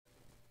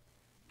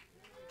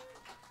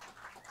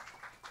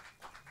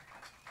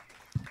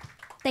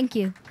Thank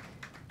you.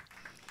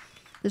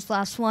 This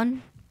last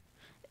one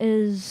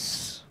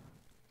is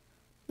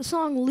the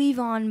song Leave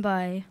On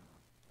by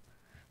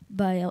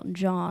Elton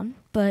John,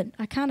 but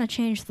I kind of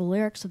changed the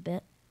lyrics a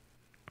bit.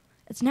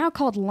 It's now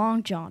called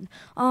Long John.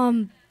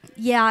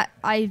 Yeah,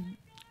 I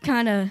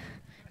kind of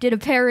did a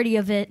parody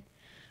of it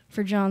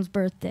for John's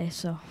birthday,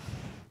 so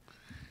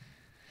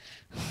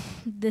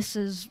this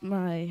is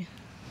my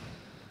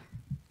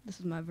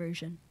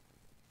version.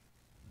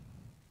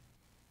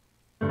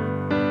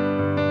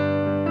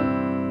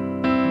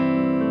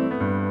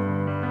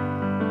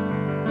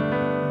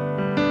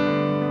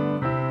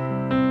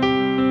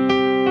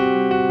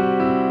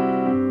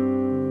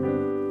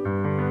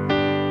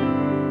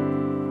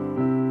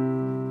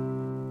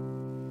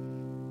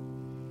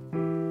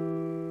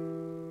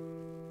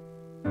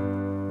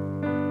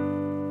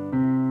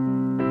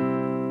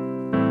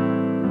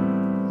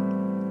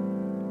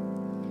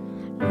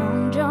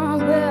 John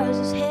wears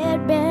his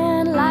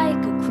headband like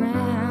a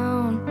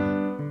crown.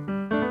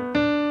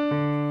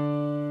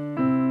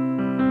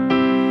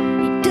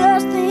 He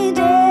does things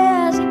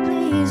as he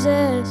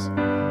pleases.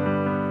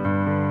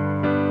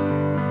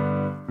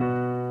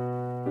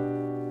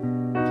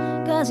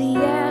 Cause he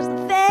has the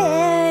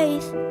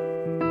faith.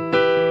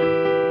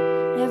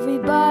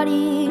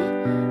 Everybody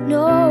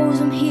knows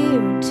him here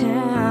in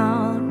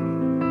town.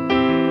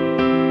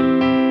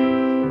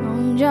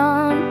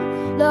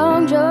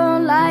 Long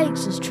John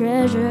likes his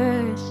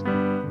treasures.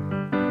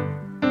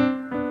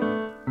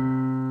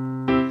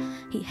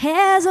 He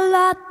has a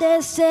lot,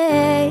 they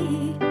say.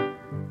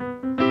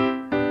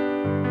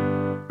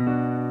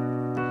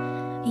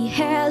 He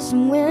has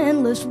some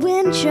windless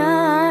wind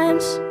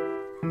chimes,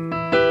 and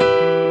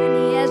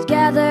he has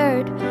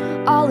gathered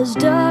all his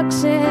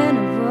ducks in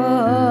a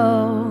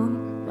row.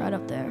 Right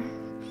up there.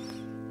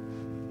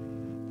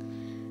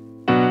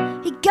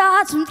 He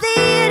got some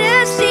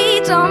theater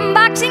seats on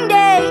Boxing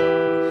Day,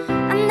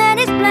 and then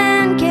his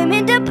plan came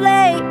into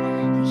play.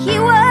 He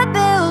would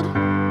build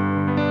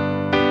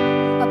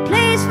a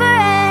place for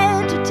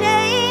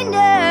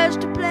entertainers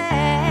to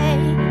play.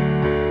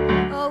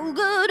 Oh,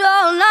 good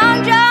old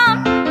Long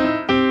John,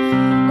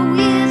 oh,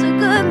 he is a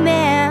good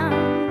man.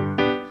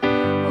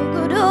 Oh,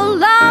 good old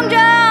Long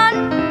John,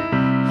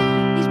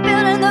 he's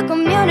building the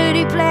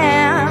community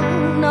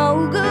plan.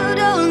 Oh, good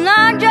old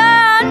Long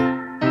John,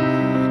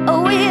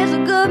 oh, he is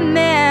a good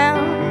man.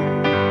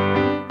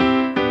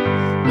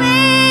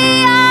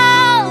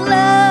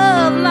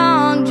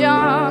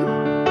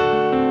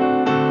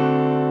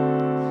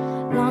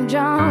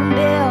 John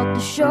built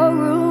the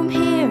showroom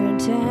here in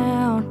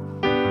town.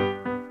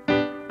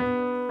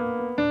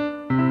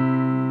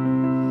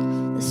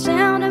 The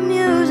sound of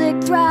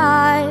music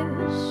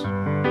thrives,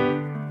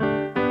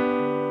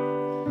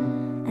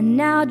 and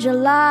now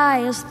July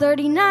is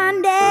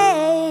 39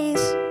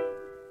 days,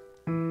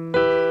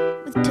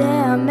 with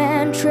Tam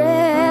and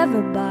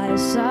Trevor by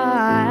his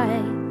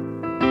side.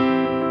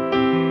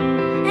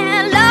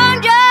 And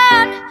Long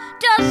John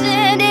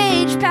doesn't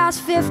age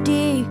past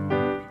 50.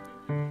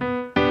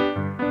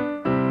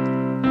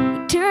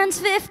 Turns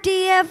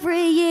 50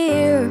 every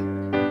year,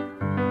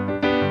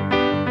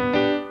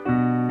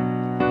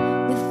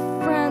 with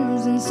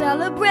friends and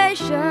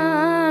celebration,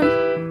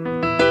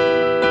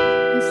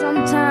 and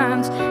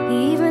sometimes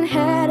he even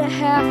had a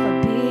half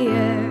a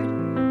beard.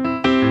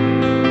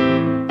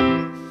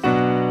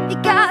 He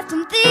got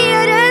some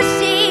theater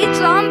seats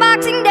on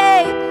Boxing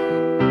Day,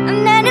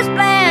 and then his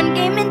plan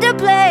came into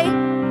play.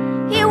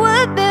 He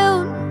would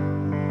build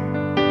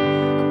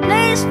a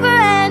place for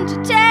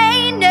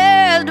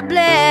entertainers to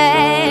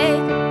play.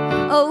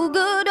 Oh,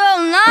 good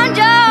old Long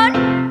John,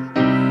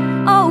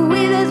 oh,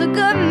 he is a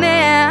good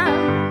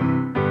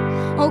man.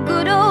 Oh,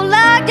 good old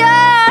Long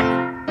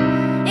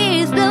John,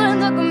 he's building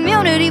the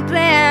community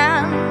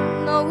plan.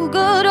 Oh,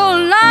 good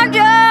old Long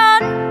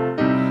John,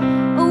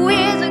 oh,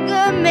 he's a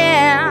good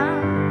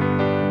man.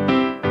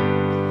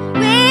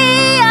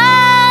 We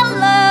all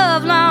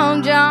love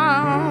Long John.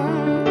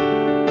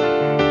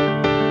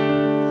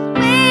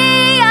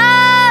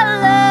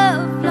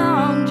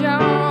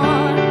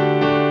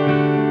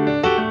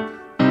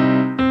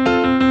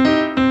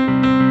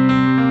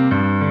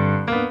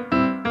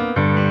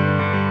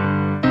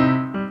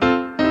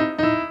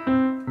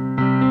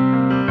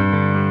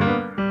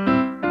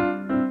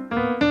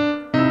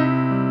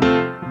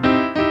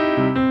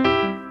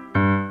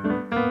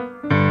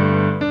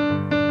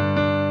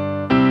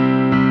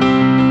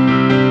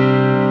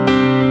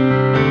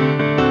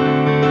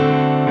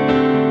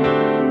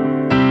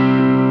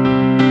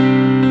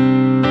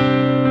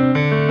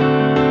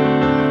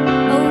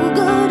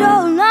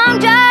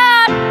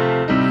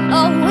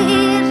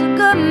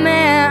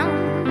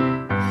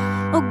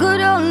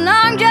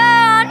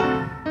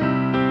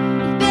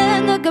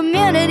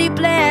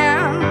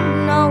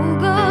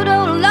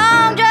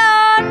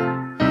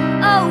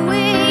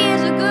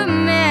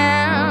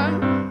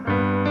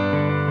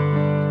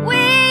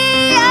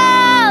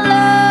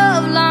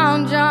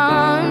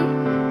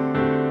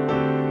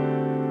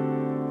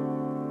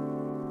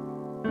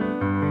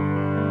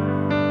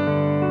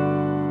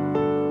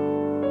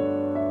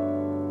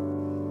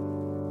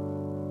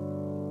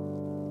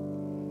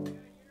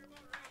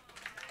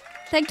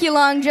 Thank you,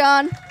 Long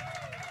John,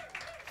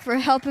 for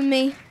helping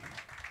me,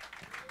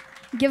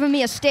 giving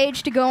me a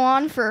stage to go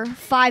on for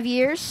 5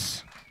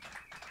 years.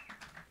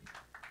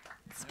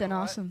 It's been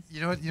awesome.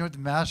 You know what the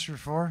masks are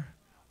for?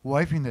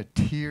 Wiping the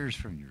tears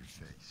from your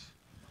face.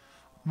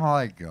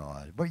 My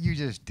God, what you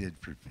just did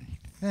for me.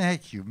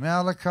 Thank you,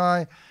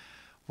 Malakai.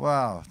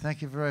 Wow,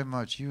 thank you very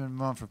much, you and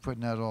Mom, for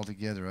putting that all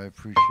together. I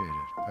appreciate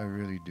it. I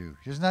really do.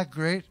 Isn't that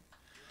great?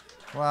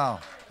 Wow,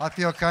 I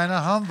feel kind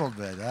of humbled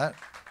by that.